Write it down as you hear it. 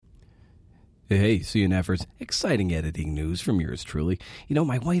Hey, CNFers, exciting editing news from yours truly. You know,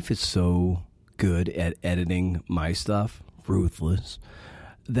 my wife is so good at editing my stuff, ruthless,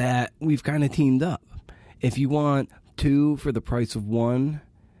 that we've kind of teamed up. If you want two for the price of one,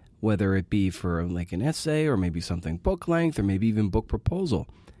 whether it be for like an essay or maybe something book length or maybe even book proposal,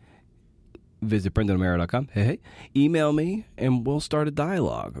 visit BrendanO'Mara.com. Hey, email me and we'll start a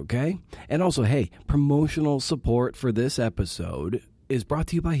dialogue, okay? And also, hey, promotional support for this episode is brought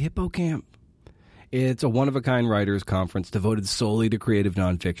to you by HippoCamp. It's a one-of-a-kind writers conference devoted solely to creative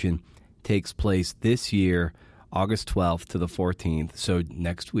nonfiction. Takes place this year, August 12th to the 14th, so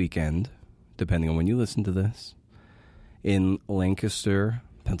next weekend, depending on when you listen to this, in Lancaster,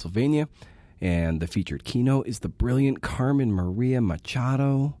 Pennsylvania. And the featured keynote is the brilliant Carmen Maria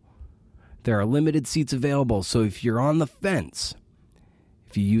Machado. There are limited seats available, so if you're on the fence,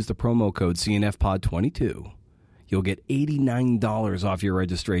 if you use the promo code CNFPOD22, you'll get $89 off your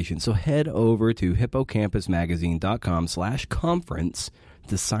registration. So head over to hippocampusmagazine.com/conference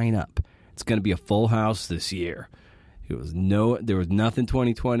to sign up. It's going to be a full house this year. There was nothing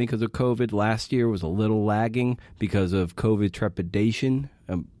 2020 because of COVID. Last year was a little lagging because of COVID trepidation.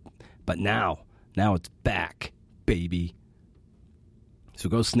 But now it's back, baby. So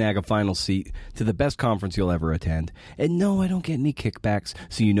go snag a final seat to the best conference you'll ever attend. And no, I don't get any kickbacks,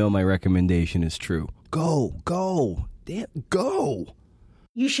 so you know my recommendation is true. Go. Damn, go.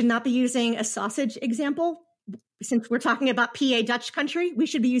 You should not be using a sausage example. Since we're talking about PA Dutch country, we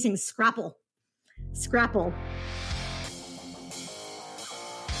should be using scrapple. Scrapple.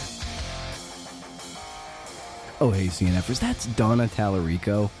 Oh, hey, CNFers, that's Donna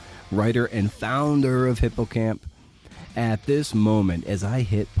Talarico, writer and founder of HippoCamp. At this moment, as I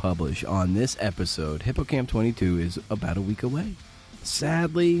hit publish on this episode, HippoCamp 22 is about a week away.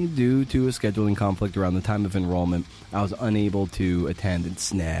 Sadly, due to a scheduling conflict around the time of enrollment, I was unable to attend and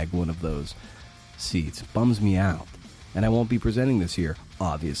snag one of those seats. Bums me out. And I won't be presenting this year,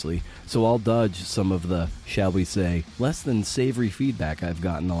 obviously, so I'll dodge some of the, shall we say, less than savory feedback I've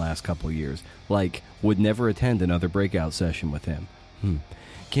gotten the last couple years, like, would never attend another breakout session with him.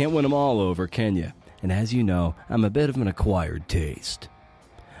 Can't win them all over, can you? And as you know, I'm a bit of an acquired taste.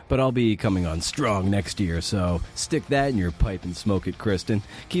 But I'll be coming on strong next year, so stick that in your pipe and smoke it, Kristen.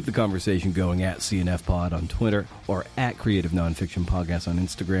 Keep the conversation going at CNFPod on Twitter or at Creative Nonfiction Podcast on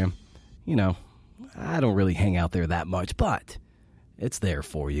Instagram. You know, I don't really hang out there that much, but it's there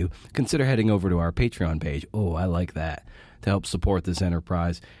for you. Consider heading over to our Patreon page. Oh, I like that. To help support this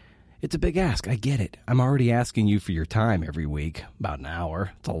enterprise. It's a big ask. I get it. I'm already asking you for your time every week. About an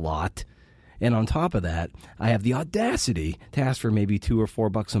hour. It's a lot. And on top of that, I have the audacity to ask for maybe $2 or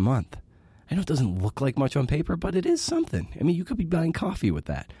 $4 a month. I know it doesn't look like much on paper, but it is something. I mean, you could be buying coffee with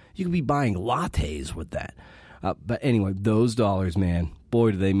that. You could be buying lattes with that. But anyway, those dollars, man,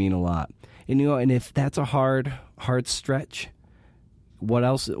 boy, do they mean a lot. And you know, and if that's a hard stretch, what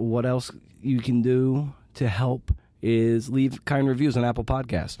else you can do to help is leave kind reviews on Apple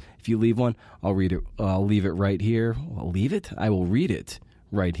Podcasts. If you leave one, I'll read it. I'll leave it right here. I will read it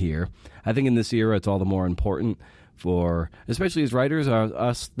right here. I think in this era, it's all the more important for, especially as writers,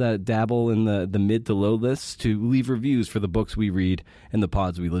 us that dabble in the mid to low lists, to leave reviews for the books we read and the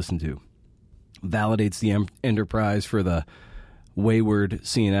pods we listen to. Validates the enterprise for the wayward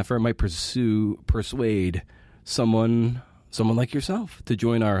CNFer. It might persuade someone like yourself to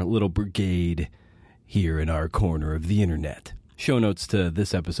join our little brigade here in our corner of the internet. Show notes to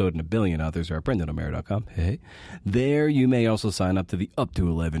this episode and a billion others are at BrendanO'Mara.com. Hey. There you may also sign up to the Up to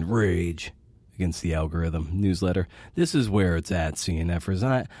 11 Rage Against the Algorithm newsletter. This is where it's at,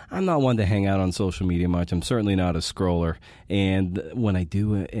 CNFers. I'm not one to hang out on social media much. I'm certainly not a scroller. And when I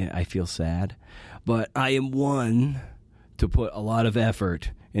do, I feel sad. But I am one to put a lot of effort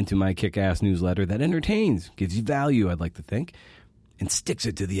into my kick-ass newsletter that entertains, gives you value, I'd like to think, and sticks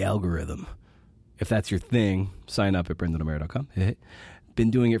it to the algorithm. If that's your thing, sign up at BrendanO'Mara.com. Been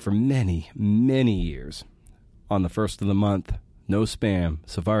doing it for many, many years. On the first of the month, no spam.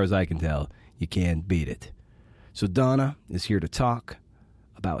 So far as I can tell, you can't beat it. So Donna is here to talk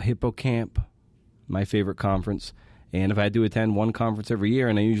about HippoCamp, my favorite conference. And if I do attend one conference every year,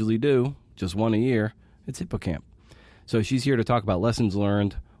 and I usually do, just one a year, it's HippoCamp. So she's here to talk about lessons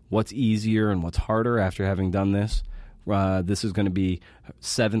learned, what's easier and what's harder after having done this. This is going to be her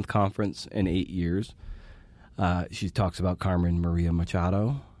 7th conference in 8 years. She talks about Carmen Maria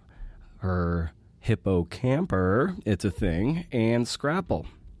Machado, her HippoCamper, it's a thing, and Scrapple.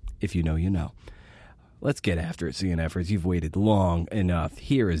 If you know, you know. Let's get after it, CNFers. You've waited long enough.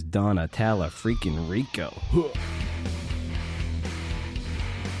 Here is Donna Talarico.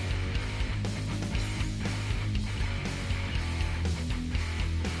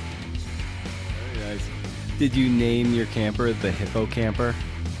 Did you name your camper the HippoCamper?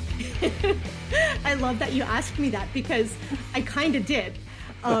 I love that you asked me that because I kind of did.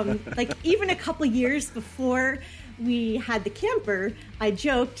 Like even a couple years before we had the camper, I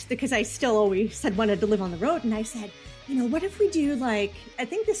joked because I still always had wanted to live on the road. And I said, what if we do like, I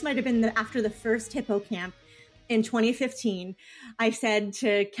think this might have been after the first Hippo Camp in 2015. I said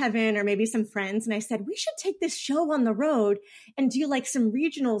to Kevin or maybe some friends, and I said, we should take this show on the road and do like some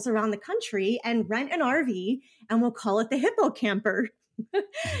regionals around the country and rent an RV and we'll call it the Hippo Camper.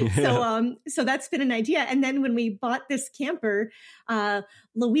 So that's been an idea. And then when we bought this camper,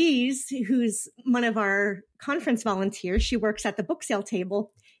 Louise, who's one of our conference volunteers, she works at the book sale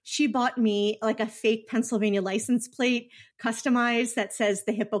table. She bought me like a fake Pennsylvania license plate customized that says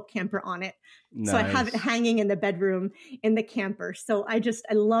the HippoCamper on it. Nice. So I have it hanging in the bedroom in the camper. So I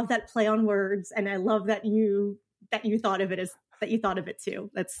love that play on words. And I love that you thought of it that you thought of it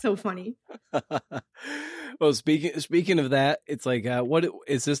too. That's so funny. Well, speaking of that, it's like, what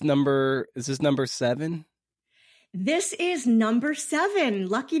is this number? Is this number 7? This is number 7,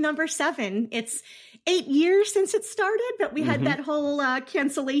 lucky number 7. It's 8 years since it started, but we had that whole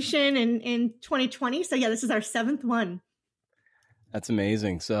cancellation in 2020. So yeah, this is our 7th one. That's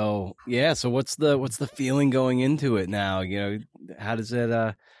amazing. So yeah, so what's the feeling going into it now? How does it?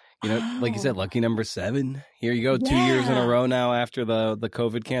 Like you said, lucky number 7. Here you go, 2 years in a row now after the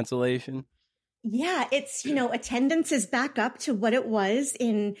COVID cancellation. Yeah, it's, attendance is back up to what it was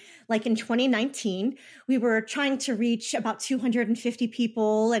in 2019. We were trying to reach about 250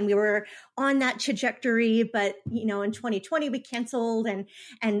 people and we were on that trajectory. But, in 2020, we canceled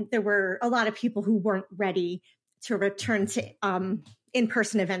and there were a lot of people who weren't ready to return to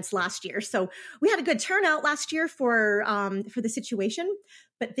in-person events last year. So we had a good turnout last year for the situation.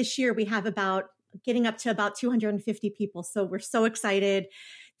 But this year we have getting up to about 250 people. So we're so excited.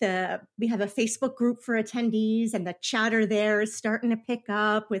 We have a Facebook group for attendees and the chatter there is starting to pick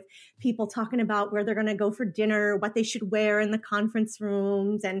up with people talking about where they're going to go for dinner, what they should wear in the conference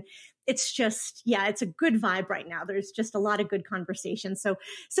rooms. And it's just, it's a good vibe right now. There's just a lot of good conversation. So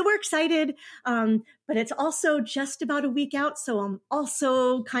we're excited. But it's also just about a week out. So I'm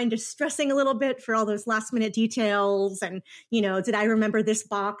also kind of stressing a little bit for all those last minute details. And, did I remember this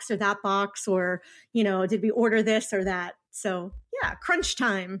box or that box or, did we order this or that? So yeah, crunch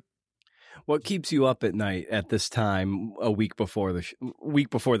time. What keeps you up at night at this time, a week before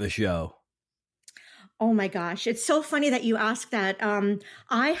the show? Oh my gosh, it's so funny that you asked that.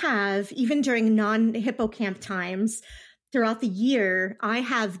 I have, even during non-Hippo Camp times throughout the year, I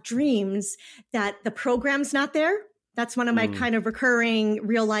have dreams that the program's not there. That's one of my kind of recurring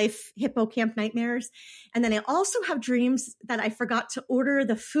real life Hippo Camp nightmares. And then I also have dreams that I forgot to order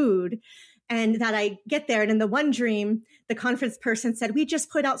the food and that I get there. And in the one dream, the conference person said, we just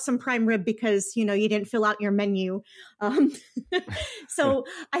put out some prime rib because, you didn't fill out your menu. So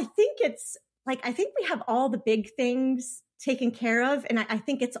I think I think we have all the big things taken care of. And I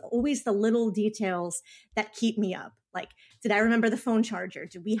think it's always the little details that keep me up. Like, did I remember the phone charger?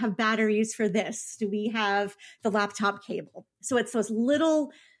 Do we have batteries for this? Do we have the laptop cable? So it's those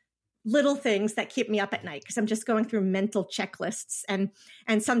little things that keep me up at night because I'm just going through mental checklists. And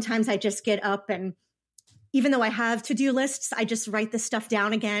sometimes I just get up and even though I have to-do lists, I just write the stuff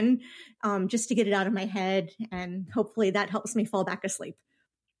down again just to get it out of my head. And hopefully that helps me fall back asleep.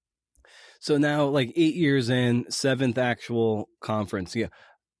 So now, like 8 years in, 7th actual conference. Yeah.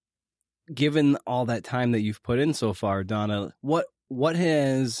 Given all that time that you've put in so far, Donna, what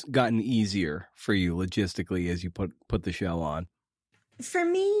has gotten easier for you logistically as you put the show on? For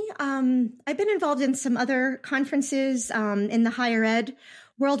me, I've been involved in some other conferences in the higher ed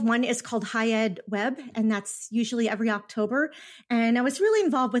world. One is called High Ed Web, and that's usually every October. And I was really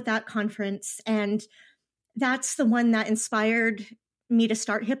involved with that conference. And that's the one that inspired me to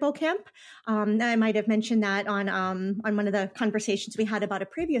start HippoCamp. I might have mentioned that on one of the conversations we had about a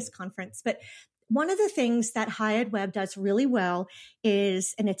previous conference. But one of the things that High Ed Web does really well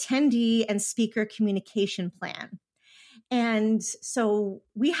is an attendee and speaker communication plan. And so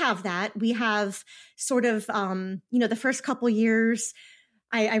we have that. We have sort of, the first couple years,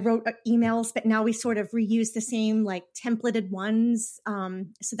 I wrote emails, but now we sort of reuse the same like templated ones.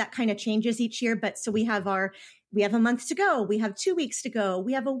 So that kind of changes each year. But so we have a month to go. We have 2 weeks to go.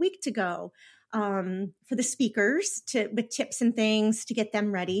 We have a week to go for the speakers with tips and things to get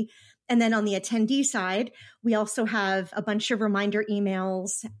them ready. And then on the attendee side, we also have a bunch of reminder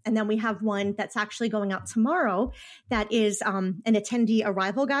emails. And then we have one that's actually going out tomorrow that is an attendee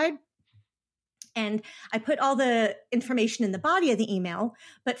arrival guide. And I put all the information in the body of the email.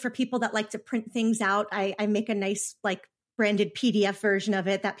 But for people that like to print things out, I make a nice like branded PDF version of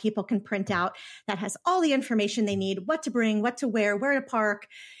it that people can print out that has all the information they need, what to bring, what to wear, where to park.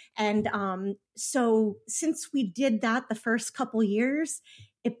 And so since we did that the first couple years,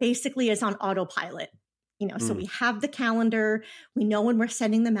 it basically is on autopilot. So we have the calendar, we know when we're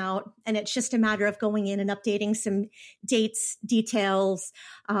sending them out, and it's just a matter of going in and updating some dates, details,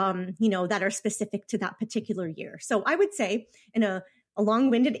 that are specific to that particular year. So I would say, in a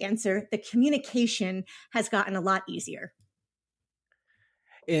long-winded answer, the communication has gotten a lot easier.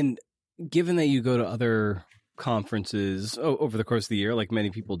 And given that you go to other conferences over the course of the year, like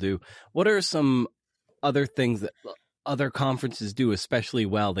many people do, what are some other things that other conferences do especially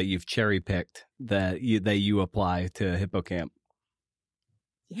well that you've cherry picked that you apply to HippoCamp?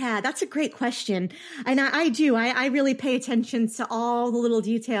 Yeah, that's a great question. And I do. I really pay attention to all the little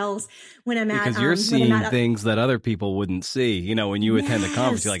details when I'm at. Because you're seeing things that other people wouldn't see. When you attend a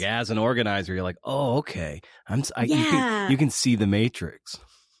conference, you're like, as an organizer, you're like, oh, okay. You can see the matrix.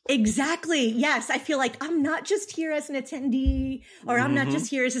 Exactly. Yes. I feel like I'm not just here as an attendee, or I'm not just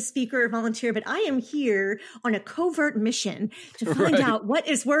here as a speaker or volunteer, but I am here on a covert mission to find out what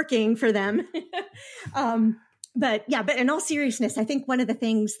is working for them. But in all seriousness, I think one of the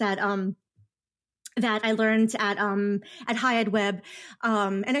things that I learned at High Ed Web,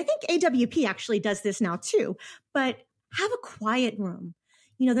 and I think AWP actually does this now too, but have a quiet room.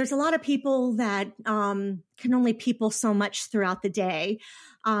 There's a lot of people that can only people so much throughout the day.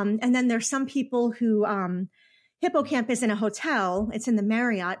 And then there's some people who HippoCamp is in a hotel. It's in the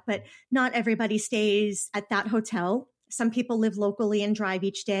Marriott, but not everybody stays at that hotel. Some people live locally and drive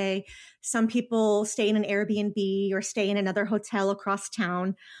each day. Some people stay in an Airbnb or stay in another hotel across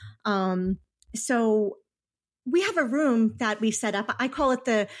town. So we have a room that we set up. I call it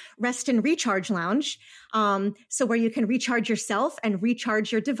the Rest and Recharge Lounge. So where you can recharge yourself and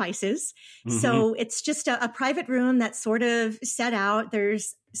recharge your devices. So it's just a private room that's sort of set out.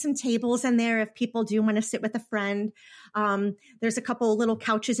 There's some tables in there if people do want to sit with a friend. There's a couple little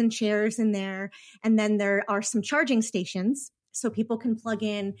couches and chairs in there. And then there are some charging stations so people can plug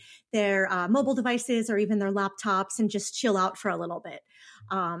in their mobile devices or even their laptops and just chill out for a little bit.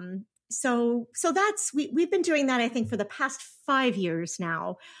 So that's, we've been doing that, I think, for the past 5 years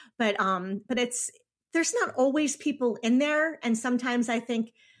now, but there's not always people in there. And sometimes I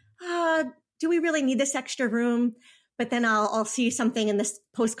think, do we really need this extra room? But then I'll see something in this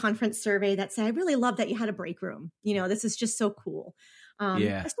post-conference survey that say, I really love that you had a break room. This is just so cool. So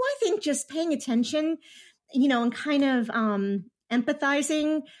I think just paying attention, and kind of,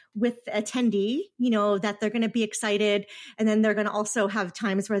 empathizing with the attendee, that they're going to be excited. And then they're going to also have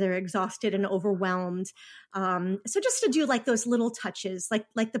times where they're exhausted and overwhelmed. So just to do like those little touches,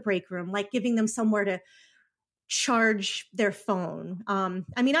 like the break room, like giving them somewhere to charge their phone.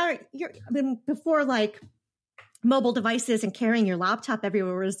 Before like mobile devices and carrying your laptop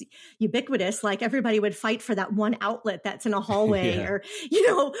everywhere was ubiquitous. Like everybody would fight for that one outlet that's in a hallway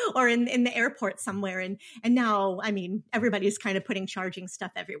or in the airport somewhere. And now, everybody's kind of putting charging stuff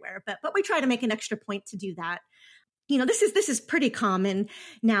everywhere, but we try to make an extra point to do that. This is pretty common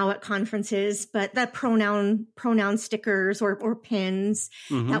now at conferences, but the pronoun stickers or pins,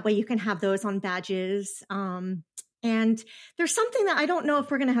 that way you can have those on badges. And there's something that I don't know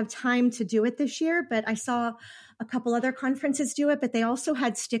if we're going to have time to do it this year, but I saw a couple other conferences do it, but they also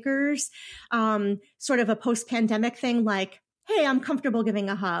had stickers, sort of a post-pandemic thing like, hey, I'm comfortable giving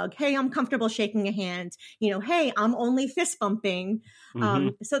a hug. Hey, I'm comfortable shaking a hand. Hey, I'm only fist bumping.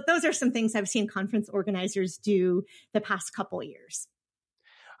 So those are some things I've seen conference organizers do the past couple years.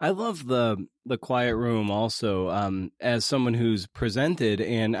 I love the quiet room also, as someone who's presented,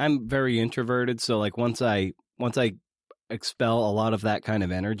 and I'm very introverted. So like once I expel a lot of that kind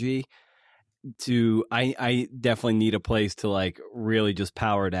of energy, I definitely need a place to like really just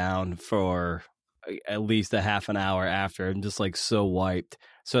power down for at least a half an hour after. I'm just like so wiped.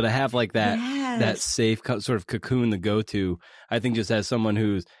 So to have like that safe sort of cocoon to go to, I think just as someone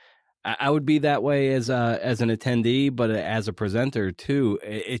who's, I would be that way as an attendee, but as a presenter too,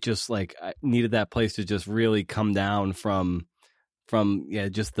 it just like I needed that place to just really come down from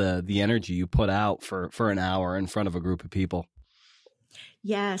just the energy you put out for an hour in front of a group of people.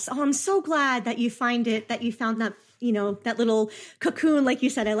 Yes. Oh, I'm so glad that you found that, that little cocoon, like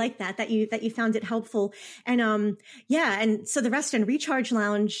you said. I like that you found it helpful. And and so the Rest and Recharge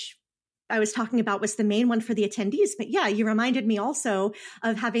Lounge I was talking about was the main one for the attendees. But yeah, you reminded me also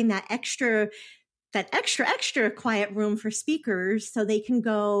of having that extra that extra quiet room for speakers so they can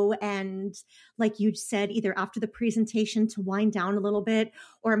go and, like you said, either after the presentation to wind down a little bit,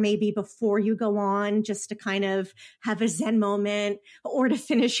 or maybe before you go on, just to kind of have a Zen moment or to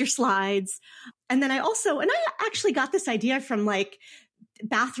finish your slides. And then I actually got this idea from like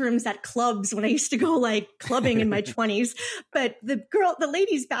bathrooms at clubs when I used to go like clubbing in my 20s. But the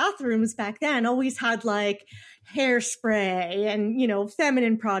ladies' bathrooms back then always had like hairspray and,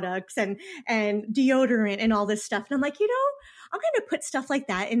 feminine products and deodorant and all this stuff. And I'm like, I'm going to put stuff like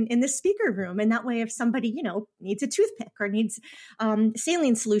that in the speaker room. And that way, if somebody, needs a toothpick or needs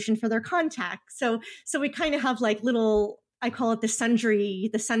saline solution for their contacts. So we kind of have like little, I call it the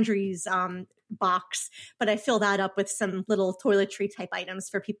sundries box, but I fill that up with some little toiletry type items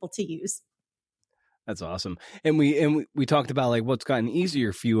for people to use. That's awesome. And we talked about like what's gotten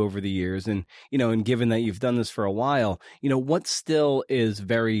easier for you over the years. And, and given that you've done this for a while, what still is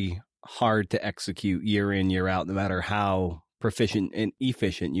very hard to execute year in, year out, no matter how proficient and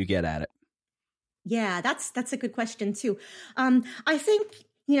efficient you get at it? Yeah, that's a good question too. I think,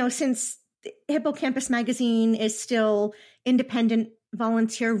 since Hippocampus magazine is still independent,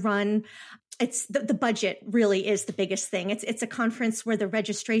 volunteer run, it's the budget really is the biggest thing. It's a conference where the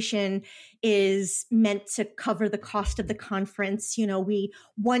registration is meant to cover the cost of the conference. We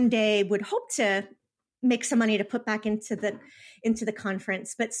one day would hope to make some money to put back into the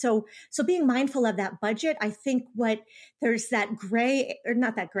conference. But so being mindful of that budget, I think there's that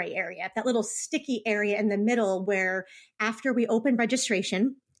not that gray area, that little sticky area in the middle where after we open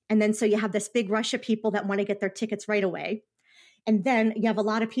registration, and then so you have this big rush of people that want to get their tickets right away. And then you have a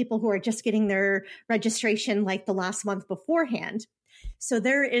lot of people who are just getting their registration like the last month beforehand. So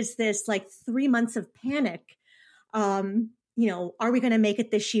there is this like 3 months of panic. Are we going to make it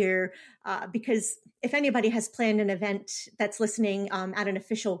this year? Because if anybody has planned an event that's listening at an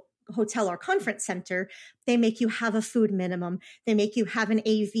official hotel or conference center, they make you have a food minimum. They make you have an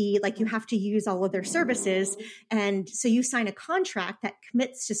AV, like you have to use all of their services. And so you sign a contract that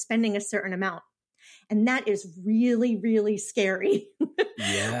commits to spending a certain amount. And that is really, really scary.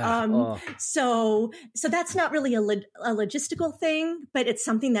 Yeah. So that's not really a logistical thing, but it's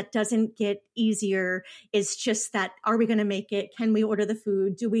something that doesn't get easier. It's just that, are we going to make it? Can we order the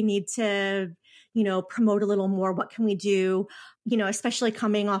food? Do we need to, promote a little more? What can we do? Especially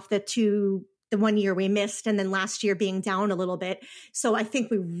coming off the 1 year we missed, and then last year being down a little bit. So I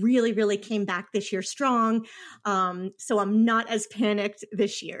think we really, really came back this year strong. So I'm not as panicked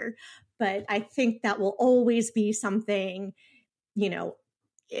this year. But I think that will always be something,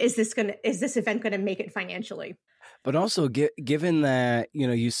 is this event going to make it financially? But also given that,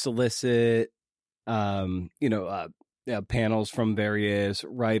 you solicit, panels from various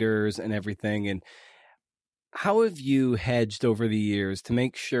writers and everything. And how have you hedged over the years to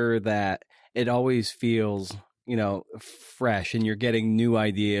make sure that it always feels, fresh and you're getting new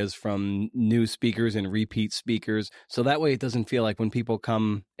ideas from new speakers and repeat speakers? So that way it doesn't feel like when people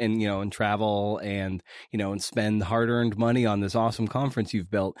come and, and travel and, and spend hard-earned money on this awesome conference you've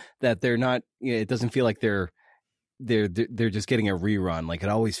built, that they're not, it doesn't feel like they're just getting a rerun. Like it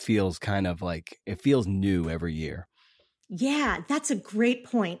always feels kind of like it feels new every year. Yeah, that's a great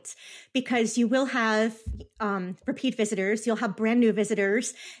point, because you will have repeat visitors. You'll have brand new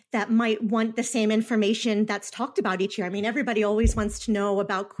visitors that might want the same information that's talked about each year. I mean, everybody always wants to know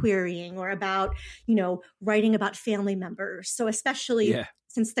about querying or about, writing about family members. So especially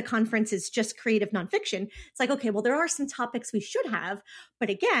since the conference is just creative nonfiction, it's like, okay, well, there are some topics we should have, but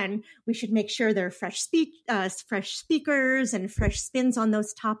again, we should make sure there are fresh speakers and fresh spins on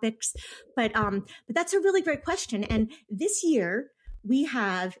those topics. But that's a really great question. And this year we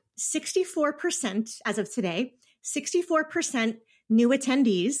have 64% as of today, 64% new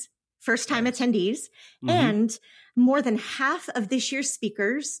attendees, first-time attendees, and more than half of this year's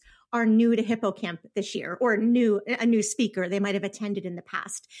speakers are new to HippoCamp this year, or a new speaker. They might have attended in the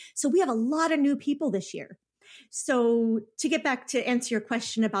past. So we have a lot of new people this year. So to get back to answer your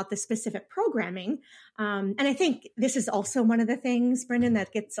question about the specific programming, and I think this is also one of the things, Brendan,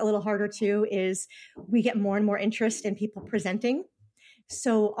 that gets a little harder too, is we get more and more interest in people presenting.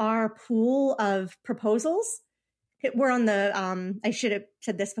 So our pool of proposals, we're on the, I should have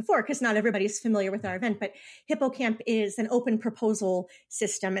said this before because not everybody's familiar with our event, but HippoCamp is an open proposal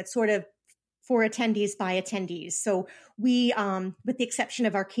system. It's sort of for attendees by attendees. So we, with the exception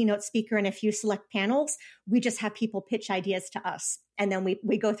of our keynote speaker and a few select panels, we just have people pitch ideas to us. And then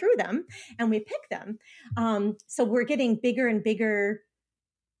we go through them and we pick them. So we're getting bigger and bigger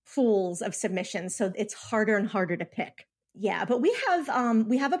pools of submissions. So it's harder and harder to pick. Yeah, but we have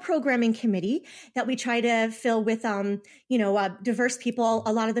a programming committee that we try to fill with diverse people.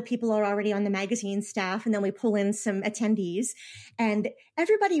 A lot of the people are already on the magazine staff, and then we pull in some attendees. And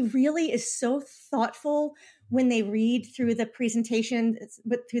everybody really is so thoughtful when they read through the presentation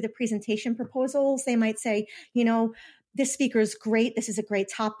proposals. They might say, this speaker is great. This is a great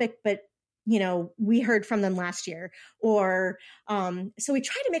topic, but we heard from them last year, or so we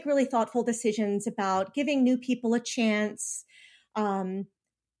try to make really thoughtful decisions about giving new people a chance,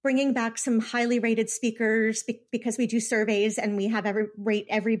 bringing back some highly rated speakers because we do surveys and we have rate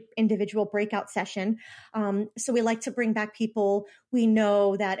every individual breakout session. So we like to bring back people we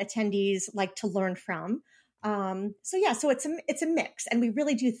know that attendees like to learn from. So it's a mix, and we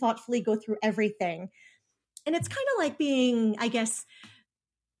really do thoughtfully go through everything. And it's kind of like being, I guess,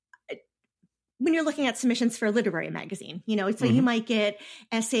 when you're looking at submissions for a literary magazine, so you might get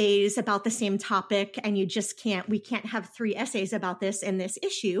essays about the same topic, and we can't have 3 essays about this in this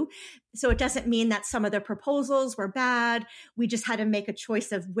issue. So it doesn't mean that some of the proposals were bad. We just had to make a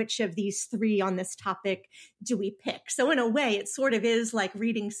choice of which of these 3 on this topic do we pick. So in a way, it sort of is like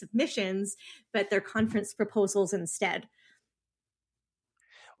reading submissions, but they're conference proposals instead.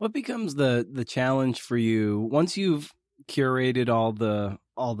 What becomes the challenge for you once you've curated all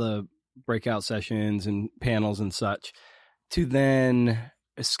the breakout sessions and panels and such, to then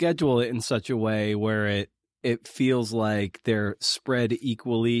schedule it in such a way where it feels like they're spread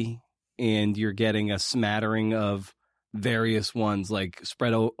equally and you're getting a smattering of various ones, like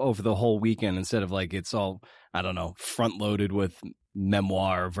spread over the whole weekend, instead of like it's all, I don't know, front loaded with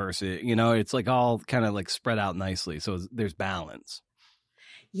memoir versus, it's like all kind of like spread out nicely. So there's balance.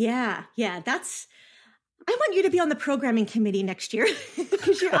 Yeah. I want you to be on the programming committee next year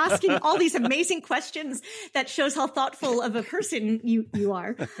because you're asking all these amazing questions that shows how thoughtful of a person you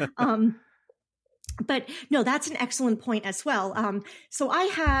are. But no, that's an excellent point as well. So I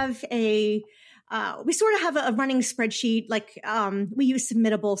have we sort of have a running spreadsheet, like we use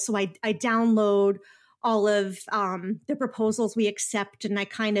Submittable. So I download all of the proposals we accept, and I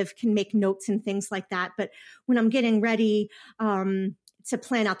kind of can make notes and things like that. But when I'm getting ready to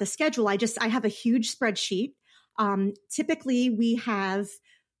plan out the schedule, I have a huge spreadsheet. Typically we have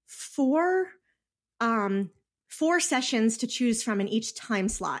four sessions to choose from in each time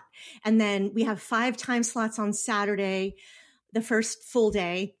slot. And then we have 5 time slots on Saturday, the first full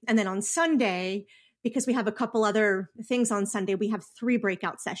day. And then on Sunday, because we have a couple other things on Sunday, we have 3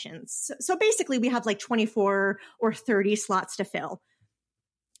 breakout sessions. So basically we have like 24 or 30 slots to fill.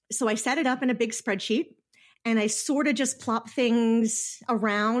 So I set it up in a big spreadsheet, and I sort of just plop things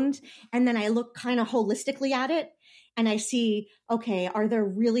around, and then I look kind of holistically at it, and I see, okay, are there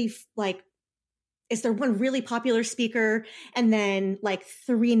really is there one really popular speaker and then like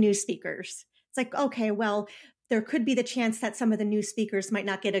 3 new speakers? It's like, okay, well, there could be the chance that some of the new speakers might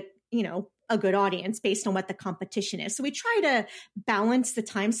not get a good audience based on what the competition is. So we try to balance the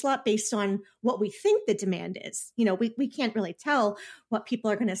time slot based on what we think the demand is. We can't really tell what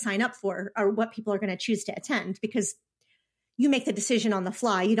people are going to sign up for or what people are going to choose to attend, because you make the decision on the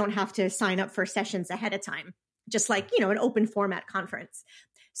fly. You don't have to sign up for sessions ahead of time, just like, an open format conference.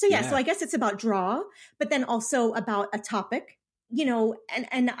 So so I guess it's about draw, but then also about a topic,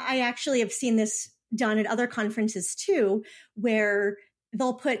 and I actually have seen this done at other conferences too, where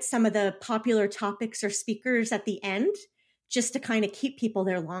they'll put some of the popular topics or speakers at the end just to kind of keep people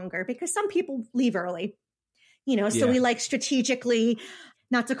there longer, because some people leave early, so we like strategically,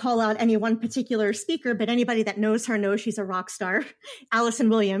 not to call out any one particular speaker, but anybody that knows her knows she's a rock star, Allison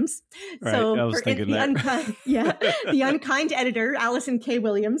Williams. Right, so I was thinking the unkind editor, Allison K.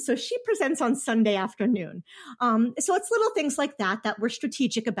 Williams. So she presents on Sunday afternoon. So it's little things like that we're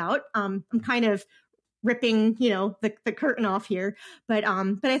strategic about. I'm kind of ripping, the curtain off here, but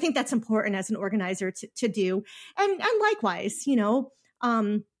I think that's important as an organizer to do. And likewise,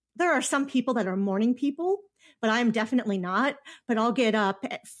 there are some people that are morning people, but I'm definitely not. But I'll get up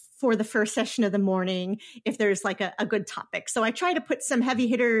for the first session of the morning if there's like a good topic. So I try to put some heavy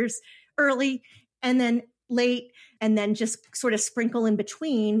hitters early and then late, and then just sort of sprinkle in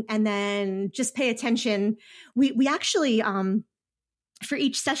between, and then just pay attention. We actually, for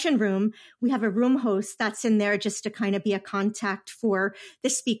each session room, we have a room host that's in there just to kind of be a contact for the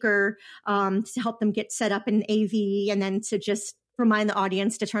speaker, to help them get set up in AV, and then to just remind the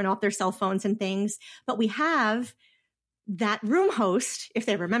audience to turn off their cell phones and things. But we have that room host, if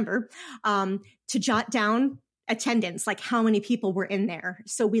they remember, to jot down attendance, like how many people were in there.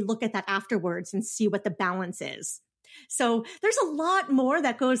 So we look at that afterwards and see what the balance is. So there's a lot more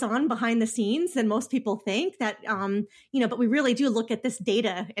that goes on behind the scenes than most people think that, but we really do look at this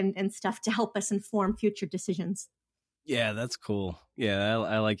data and stuff to help us inform future decisions. Yeah, that's cool. Yeah,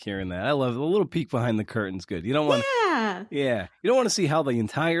 I like hearing that. I love a little peek behind the curtain's good. You don't want, you don't want to see how the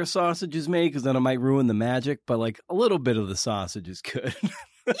entire sausage is made because then it might ruin the magic. But like a little bit of the sausage is good.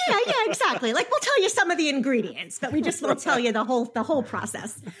 Yeah, exactly. Like we'll tell you some of the ingredients, but we just won't tell you the whole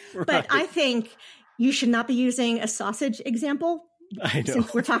process. Right. But I think you should not be using a sausage example. I know.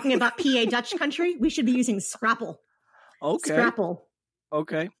 Since we're talking about PA Dutch country, we should be using scrapple. Okay. Scrapple.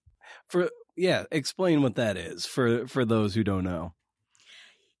 Okay. Explain what that is for those who don't know.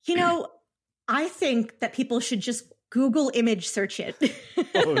 You know, I think that people should just Google image search it.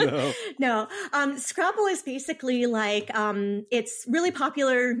 Oh, no. No. Scrapple is basically like, it's really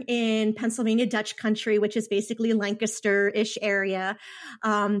popular in Pennsylvania Dutch country, which is basically Lancaster-ish area.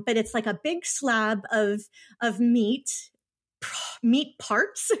 But it's like a big slab of meat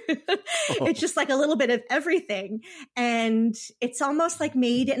parts. It's just like a little bit of everything. And it's almost like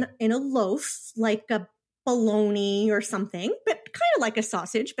made in a loaf, like a bologna or something, but kind of like a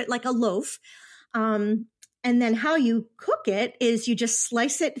sausage, but like a loaf. And then how you cook it is you just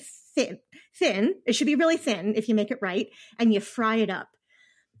slice it thin. It should be really thin if you make it right. And you fry it up.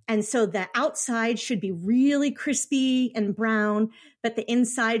 And so the outside should be really crispy and brown, but the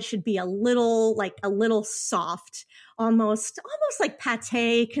inside should be a little soft, almost like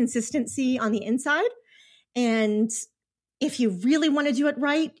pate consistency on the inside. And if you really want to do it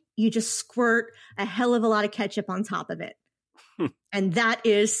right, you just squirt a hell of a lot of ketchup on top of it. And that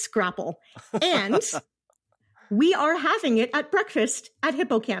is scrapple. And we are having it at breakfast at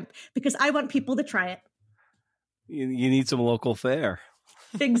HippoCamp because I want people to try it. You need some local fare.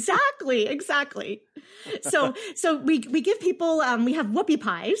 Exactly. So we give people, we have whoopie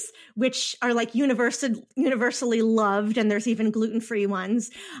pies, which are like universally loved. And there's even gluten-free ones.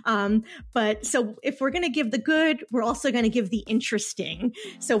 But so if we're going to give the good, we're also going to give the interesting.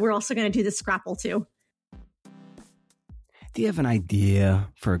 So we're also going to do the scrapple too. Do you have an idea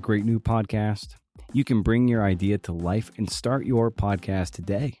for a great new podcast? You can bring your idea to life and start your podcast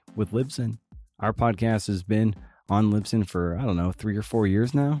today with Libsyn. Our podcast has been on Libsyn for, 3 or 4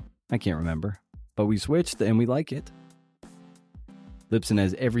 years now. I can't remember, but we switched and we like it. Libsyn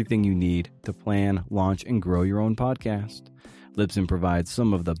has everything you need to plan, launch, and grow your own podcast. Libsyn provides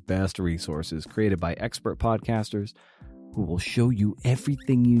some of the best resources created by expert podcasters who will show you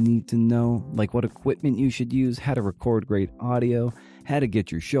everything you need to know, like what equipment you should use, how to record great audio, how to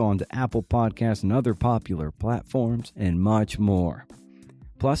get your show onto Apple Podcasts and other popular platforms, and much more.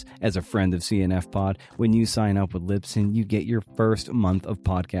 Plus, as a friend of CNF Pod, when you sign up with Libsyn, you get your first month of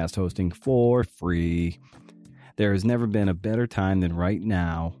podcast hosting for free. There has never been a better time than right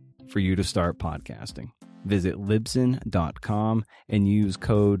now for you to start podcasting. Visit Libsyn.com and use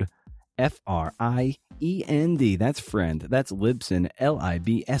code FRIEND. That's friend. That's Libsyn,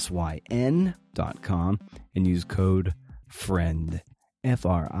 LIBSYN.com, and use code FRIEND,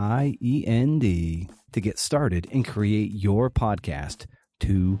 FRIEND, to get started and create your podcast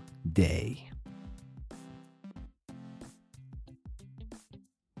today.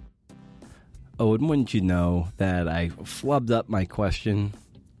 Oh, and wouldn't you know that I flubbed up my question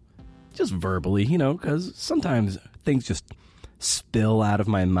just verbally, because sometimes things just spill out of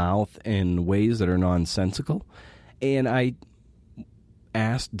my mouth in ways that are nonsensical. And I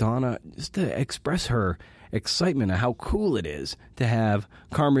asked Donna just to express her excitement at how cool it is to have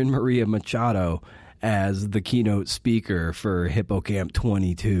Carmen Maria Machado as the keynote speaker for HippoCamp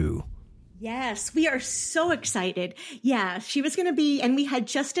 22. Yes, we are so excited. Yeah, she was going to be, and we had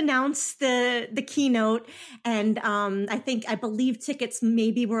just announced the keynote, and I believe tickets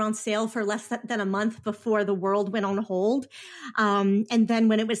maybe were on sale for less than a month before the world went on hold. And then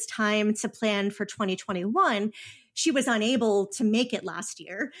when it was time to plan for 2021, she was unable to make it last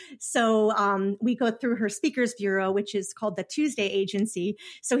year. So we go through her speakers bureau, which is called the Tuesday Agency.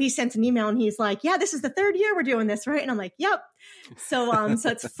 So he sent an email and he's like, yeah, this is the third year we're doing this, right? And I'm like, yep. So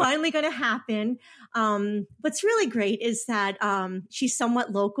it's finally going to happen. What's really great is that she's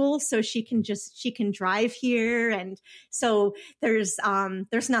somewhat local, so she can drive here. And so there's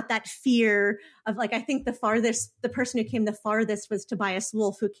not that fear of, like, I think the person who came the farthest was Tobias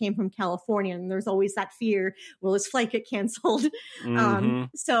Wolff, who came from California. And there's always that fear, will his flight get canceled? Mm-hmm.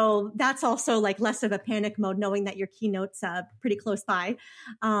 So that's also like less of a panic mode, knowing that your keynote's pretty close by.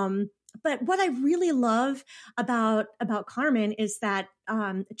 But what I really love about Carmen is that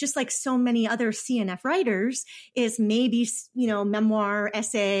just like so many other CNF writers, is maybe, memoir,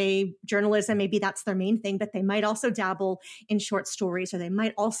 essay, journalism, maybe that's their main thing, but they might also dabble in short stories, or they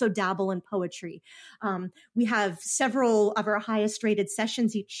might also dabble in poetry. We have several of our highest rated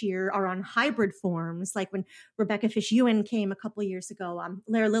sessions each year are on hybrid forms, like when Rebecca Fish-Ewan came a couple of years ago.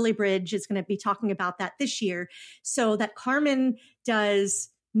 Lara Lillybridge is going to be talking about that this year. So that Carmen does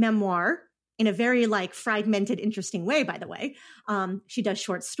memoir in a very fragmented, interesting way, by the way. She does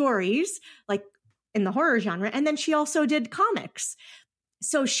short stories like in the horror genre. And then she also did comics.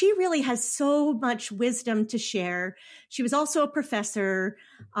 So she really has so much wisdom to share. She was also a professor.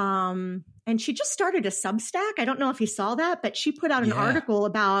 And she just started a Substack. I don't know if you saw that, but she put out an article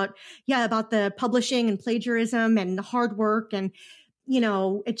about the publishing and plagiarism and the hard work. And,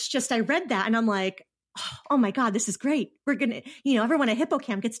 it's just, I read that and I'm like, oh my God, this is great. We're going to, everyone at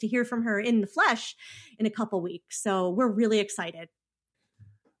HippoCamp gets to hear from her in the flesh in a couple weeks. So we're really excited.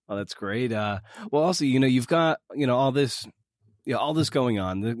 Oh, that's great. Well, also, you've got, all this going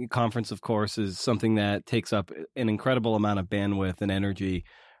on. The conference, of course, is something that takes up an incredible amount of bandwidth and energy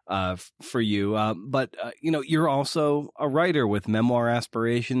for you. But you're also a writer with memoir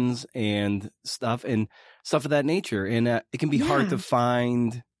aspirations and stuff of that nature. And it can be hard to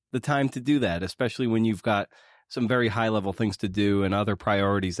find the time to do that, especially when you've got some very high level things to do and other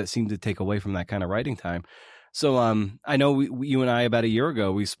priorities that seem to take away from that kind of writing time. So I know you and I about a year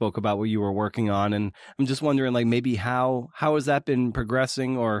ago, we spoke about what you were working on, and I'm just wondering, maybe how has that been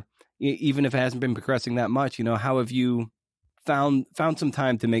progressing, or even if it hasn't been progressing that much, how have you found some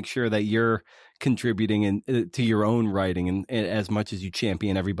time to make sure that you're contributing to your own writing and as much as you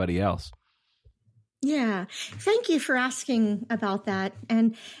champion everybody else? Yeah. Thank you for asking about that.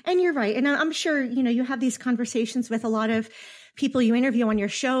 And you're right. And I'm sure, you have these conversations with a lot of people you interview on your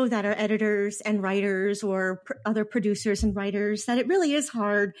show that are editors and writers or other producers and writers, that it really is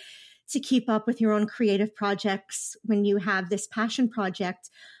hard to keep up with your own creative projects when you have this passion project.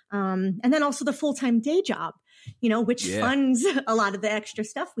 And then also the full-time day job, which funds a lot of the extra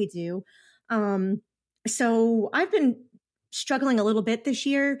stuff we do. So I've been struggling a little bit this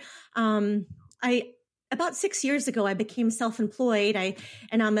year. About 6 years ago, I became self-employed.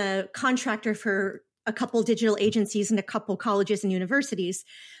 And I'm a contractor for a couple digital agencies and a couple colleges and universities.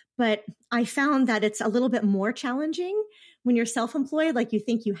 But I found that it's a little bit more challenging when you're self-employed. Like, you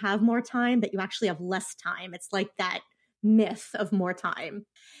think you have more time, but you actually have less time. It's like that myth of more time.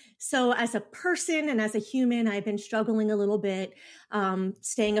 So as a person and as a human, I've been struggling a little bit,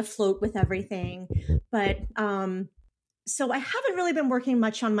 staying afloat with everything. But so I haven't really been working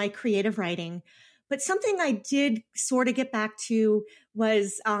much on my creative writing. But something I did sort of get back to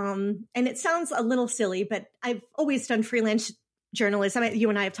was, and it sounds a little silly, but I've always done freelance journalism. You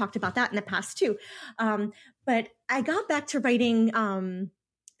and I have talked about that in the past too. But I got back to writing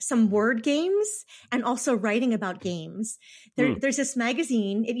some word games and also writing about games. There's this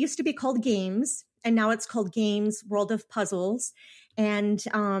magazine. It used to be called Games, and now it's called Games World of Puzzles. And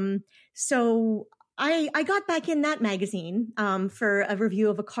so I got back in that magazine for a review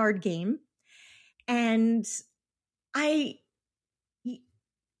of a card game. And I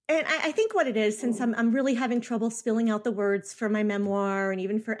think what it is, since I'm really having trouble spilling out the words for my memoir and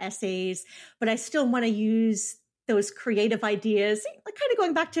even for essays, but I still want to use those creative ideas, like kind of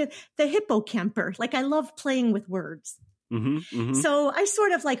going back to the HippoCamper. Like, I love playing with words. So I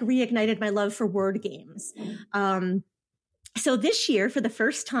sort of reignited my love for word games. So this year, for the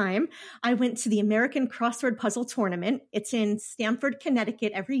first time, I went to the American Crossword Puzzle Tournament. It's in Stamford,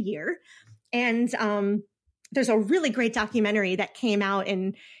 Connecticut every year. And there's a really great documentary that came out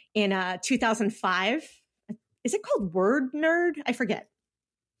in 2005. Is it called Word Nerd? I forget.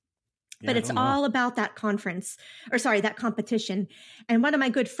 But it's all about that that competition. And one of my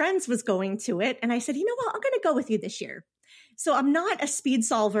good friends was going to it. And I said, you know what? I'm going to go with you this year. So I'm not a speed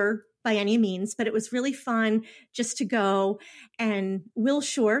solver by any means, but it was really fun just to go. And Will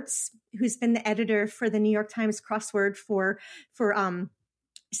Shortz, who's been the editor for the New York Times crossword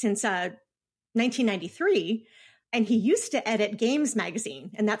since 1993. And he used to edit Games magazine.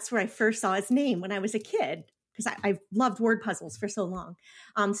 And that's where I first saw his name when I was a kid, because I loved word puzzles for so long.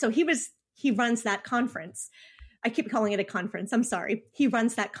 So he runs that conference. I keep calling it a conference. I'm sorry. He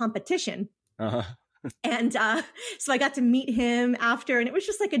runs that competition. And so I got to meet him after, and it was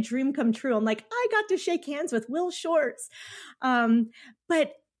just like a dream come true. I'm like, I got to shake hands with Will Shortz.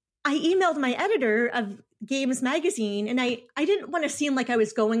 But I emailed my editor of Games magazine, and I didn't want to seem like I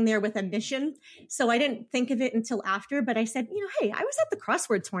was going there with a mission. So I didn't think of it until after, but I said, hey, I was at the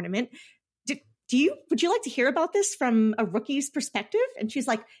crossword tournament. Do would you like to hear about this from a rookie's perspective? And she's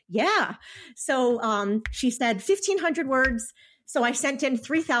like, yeah. So she said 1,500 words. So I sent in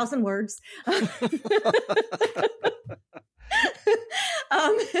 3,000 words.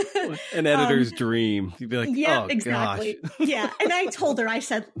 An editor's dream. You'd be like, yeah, oh, exactly. gosh. Yeah. And I told her, I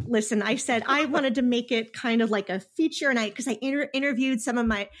said, listen, I wanted to make it kind of like a feature. And because I interviewed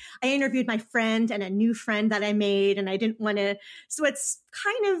I interviewed my friend and a new friend that I made, and I didn't want to, so it's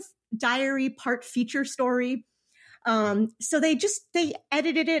kind of diary part feature story. So they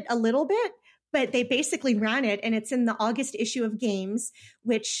edited it a little bit, but they basically ran it, and it's in the August issue of Games,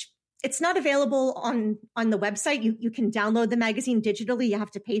 which it's not available on the website. You can download the magazine digitally. You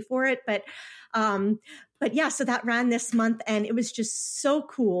have to pay for it. But yeah, so that ran this month, and it was just so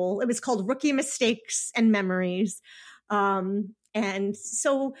cool. It was called Rookie Mistakes and Memories. And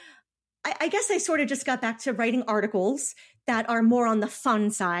so I guess I sort of just got back to writing articles that are more on the fun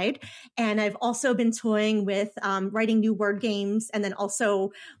side. And I've also been toying with writing new word games. And then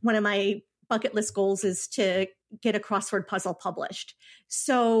also one of my bucket list goals is to get a crossword puzzle published.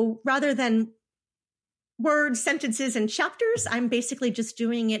 So rather than words, sentences, and chapters, I'm basically just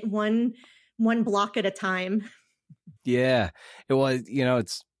doing it one block at a time. Yeah. It was,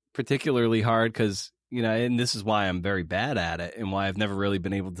 it's particularly hard because, and this is why I'm very bad at it and why I've never really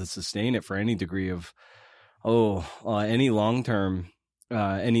been able to sustain it for any degree of, any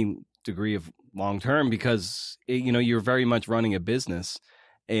degree of long-term, because, you're very much running a business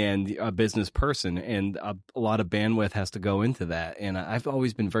and a business person, and a lot of bandwidth has to go into that. And I've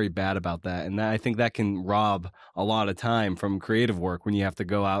always been very bad about that. And I think that can rob a lot of time from creative work when you have to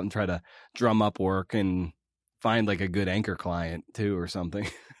go out and try to drum up work and find like a good anchor client too, or something.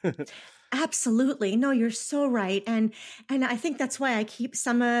 Absolutely. No, you're so right. And I think that's why I keep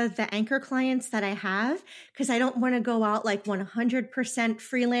some of the anchor clients that I have, because I don't want to go out like 100%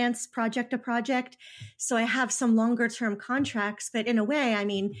 freelance project to project. So I have some longer term contracts, but in a way, I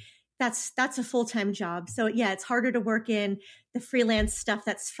mean, that's a full-time job. So yeah, it's harder to work in the freelance stuff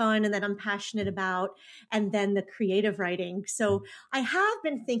that's fun and that I'm passionate about, and then the creative writing. So I have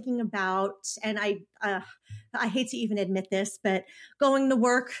been thinking about, and I hate to even admit this, but going to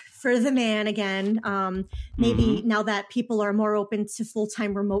work for the man again. Maybe now that people are more open to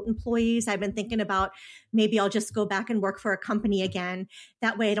full-time remote employees, I've been thinking about maybe I'll just go back and work for a company again.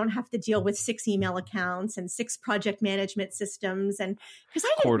 That way I don't have to deal with 6 email accounts and 6 project management systems. And because I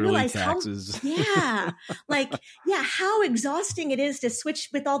didn't quarterly realize taxes. how exhausting it is to switch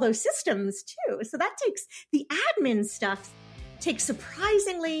with all those systems too. So that takes the admin stuff takes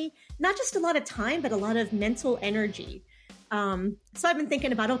surprisingly not just a lot of time, but a lot of mental energy. So I've been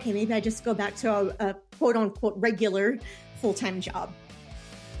thinking about, okay, maybe I just go back to a quote unquote regular full-time job.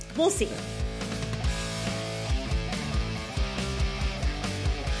 We'll see.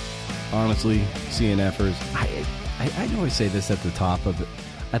 Honestly, CNFers, I always say this at the top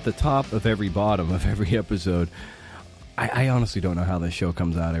of every bottom of every episode. I honestly don't know how this show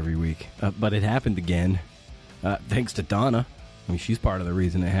comes out every week, but it happened again. Thanks to Donna. I mean, she's part of the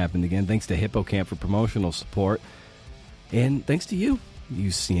reason it happened again. Thanks to HippoCamp for promotional support. And thanks to you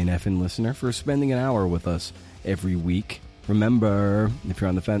CNFing listener, for spending an hour with us every week. Remember, if you're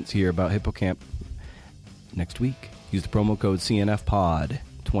on the fence here about HippoCamp, next week, use the promo code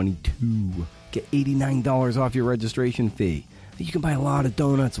CNFPOD22. Get $89 off your registration fee. You can buy a lot of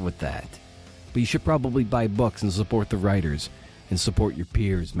donuts with that. But you should probably buy books and support the writers and support your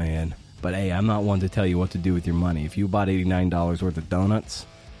peers, man. But hey, I'm not one to tell you what to do with your money. If you bought $89 worth of donuts,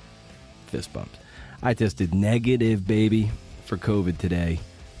 fist bumps. I tested negative, baby, for COVID today.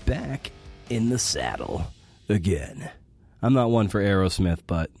 Back in the saddle again. I'm not one for Aerosmith,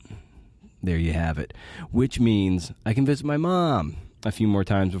 but there you have it. Which means I can visit my mom a few more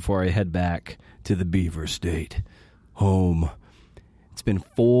times before I head back to the Beaver State. Home. It's been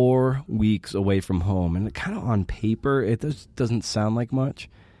 4 weeks away from home, and kind of on paper, it doesn't sound like much,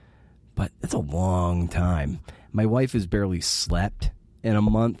 but it's a long time. My wife has barely slept in a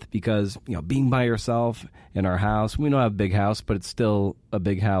month because, being by herself in our house, we don't have a big house, but it's still a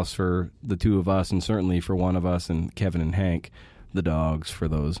big house for the two of us, and certainly for one of us and Kevin and Hank, the dogs, for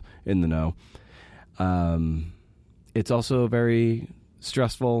those in the know. It's also very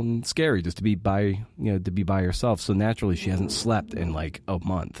stressful and scary just to be by herself. So naturally, she hasn't slept in like a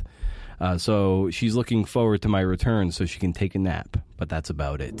month. So she's looking forward to my return so she can take a nap. But that's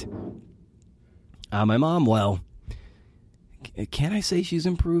about it. My mom, well, can't I say she's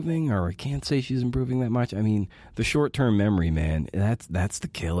improving, or I can't say she's improving that much? I mean, the short-term memory, man, that's the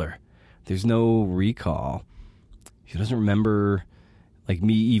killer. There's no recall. She doesn't remember, like,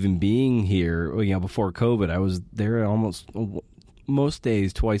 me even being here. Before COVID, I was there almost most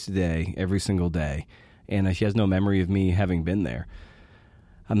days, twice a day, every single day. And she has no memory of me having been there.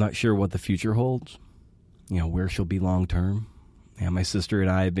 I'm not sure what the future holds, where she'll be long term. My sister and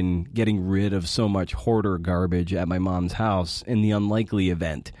I have been getting rid of so much hoarder garbage at my mom's house in the unlikely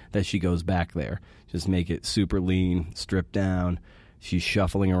event that she goes back there. Just make it super lean, stripped down. She's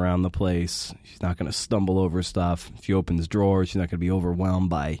shuffling around the place. She's not going to stumble over stuff. If she opens drawers, she's not going to be overwhelmed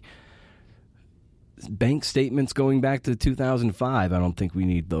by bank statements going back to 2005. I don't think we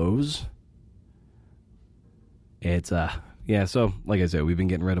need those. It's, so like I said, we've been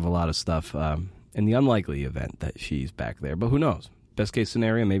getting rid of a lot of stuff in the unlikely event that she's back there. But who knows? Best case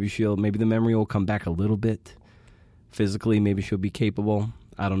scenario, maybe the memory will come back a little bit. Physically, maybe she'll be capable.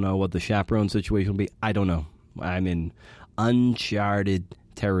 I don't know what the chaperone situation will be. I don't know. I'm in uncharted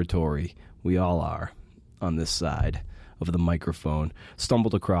territory. We all are on this side of the microphone.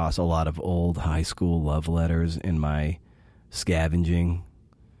 Stumbled across a lot of old high school love letters in my scavenging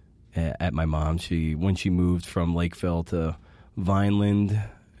at my mom. When she moved from Lakeville to Vineland,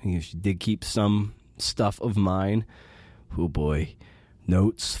 she did keep some stuff of mine. Oh boy.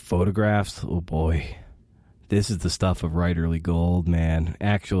 Notes, photographs. Oh boy. This is the stuff of writerly gold, man.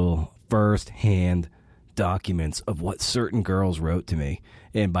 Actual first-hand documents of what certain girls wrote to me,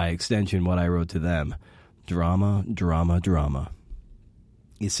 and by extension, what I wrote to them. Drama, drama, drama.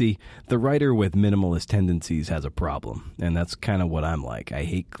 You see, the writer with minimalist tendencies has a problem, and that's kind of what I'm like. I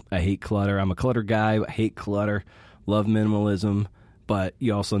hate clutter. I'm a clutter guy. I hate clutter. Love minimalism, but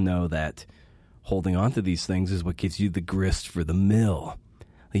you also know that holding on to these things is what gives you the grist for the mill.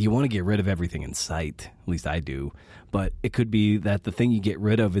 You want to get rid of everything in sight. At least I do. But it could be that the thing you get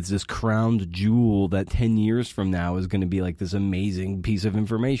rid of is this crowned jewel that 10 years from now is going to be like this amazing piece of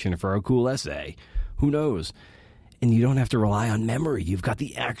information for a cool essay. Who knows? And you don't have to rely on memory. You've got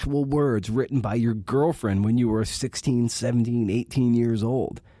the actual words written by your girlfriend when you were 16, 17, 18 years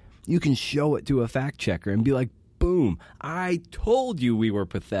old. You can show it to a fact checker and be like, boom, I told you we were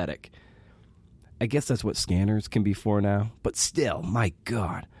pathetic. I guess that's what scanners can be for now. But still, my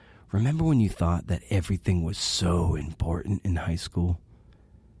God, remember when you thought that everything was so important in high school?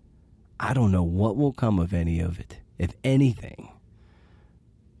 I don't know what will come of any of it, if anything.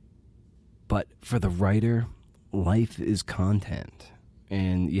 But for the writer, life is content.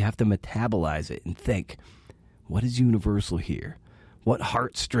 And you have to metabolize it and think, what is universal here? What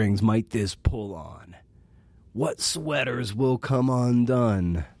heartstrings might this pull on? What sweaters will come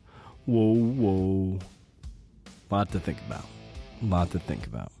undone? Whoa, whoa. Lot to think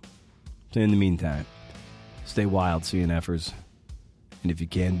about. So in the meantime, stay wild, CNFers. And if you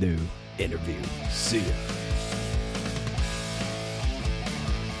can do, interview. See ya.